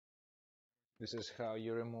This is how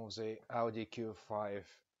you remove the Audi Q5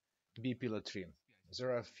 B-pillar trim.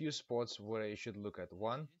 There are a few spots where you should look at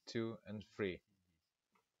 1, 2 and 3.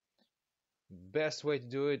 Best way to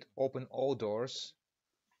do it, open all doors,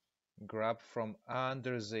 grab from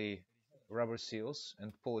under the rubber seals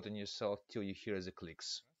and pull it on yourself till you hear the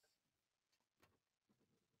clicks.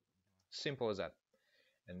 Simple as that.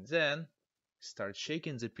 And then start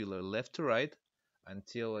shaking the pillar left to right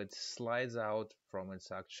until it slides out from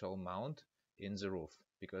its actual mount in the roof,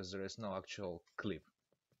 because there is no actual clip.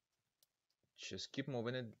 Just keep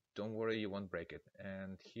moving it, don't worry, you won't break it.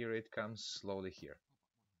 And here it comes slowly here.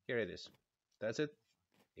 Here it is. That's it,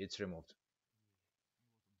 it's removed.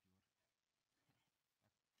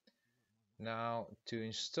 Now to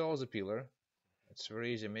install the pillar, it's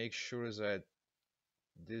very easy. Make sure that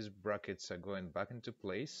these brackets are going back into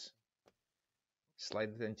place.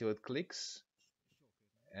 Slide it until it clicks,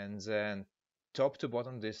 and then top to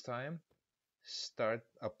bottom this time, start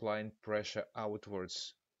applying pressure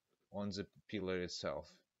outwards on the pillar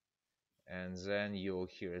itself. And then you'll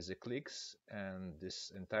hear the clicks and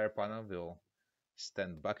this entire panel will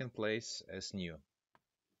stand back in place as new.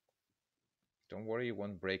 Don't worry, you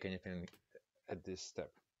won't break anything at this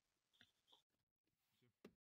step.